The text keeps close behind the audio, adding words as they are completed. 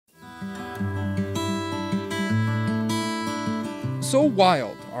So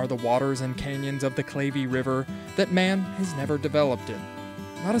wild are the waters and canyons of the Clavey River that man has never developed it.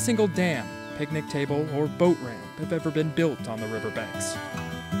 Not a single dam, picnic table, or boat ramp have ever been built on the riverbanks.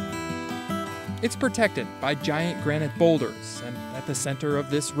 It's protected by giant granite boulders, and at the center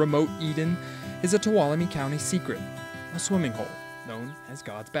of this remote Eden is a Tuolumne County secret, a swimming hole known as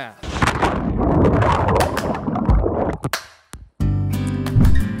God's Bath.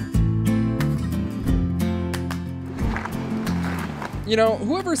 You know,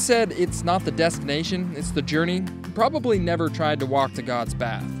 whoever said it's not the destination, it's the journey, probably never tried to walk to God's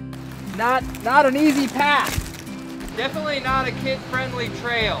Bath. Not an easy path. Definitely not a kid-friendly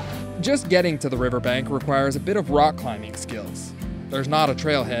trail. Just getting to the riverbank requires a bit of rock climbing skills. There's not a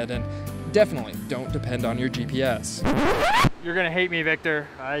trailhead, and definitely don't depend on your GPS. You're gonna hate me, Victor.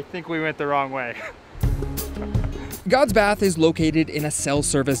 I think we went the wrong way. God's Bath is located in a cell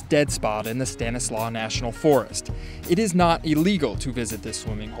service dead spot in the Stanislaus National Forest. It is not illegal to visit this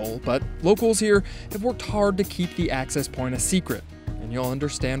swimming hole, but locals here have worked hard to keep the access point a secret, and you'll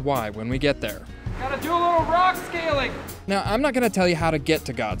understand why when we get there. Gotta do a little rock scaling. Now, I'm not going to tell you how to get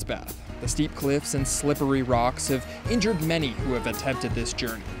to God's Bath. The steep cliffs and slippery rocks have injured many who have attempted this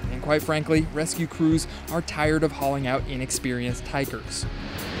journey, and quite frankly, rescue crews are tired of hauling out inexperienced hikers.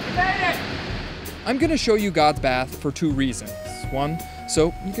 We made it! I'm going to show you God's Bath for two reasons. One,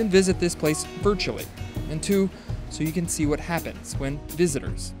 so you can visit this place virtually, and two, so you can see what happens when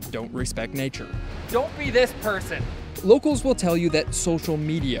visitors don't respect nature. Don't be this person. Locals will tell you that social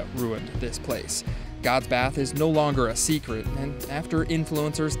media ruined this place. God's Bath is no longer a secret, and after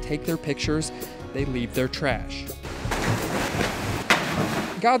influencers take their pictures, they leave their trash.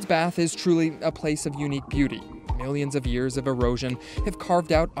 God's Bath is truly a place of unique beauty. Millions of years of erosion have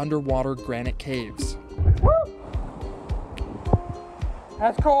carved out underwater granite caves. Woo!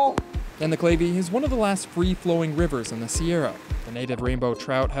 That's cool. And the Clavey is one of the last free-flowing rivers in the Sierra. The native rainbow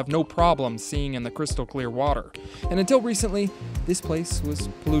trout have no problem seeing in the crystal clear water. And until recently, this place was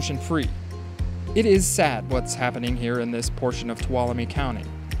pollution-free. It is sad what's happening here in this portion of Tuolumne County.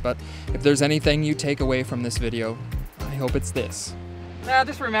 But if there's anything you take away from this video, I hope it's this. Now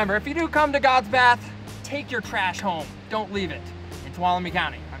just remember, if you do come to God's Bath, take your trash home. Don't leave it. In Tuolumne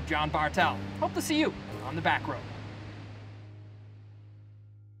County, I'm John Bartell. Hope to see you on the back road.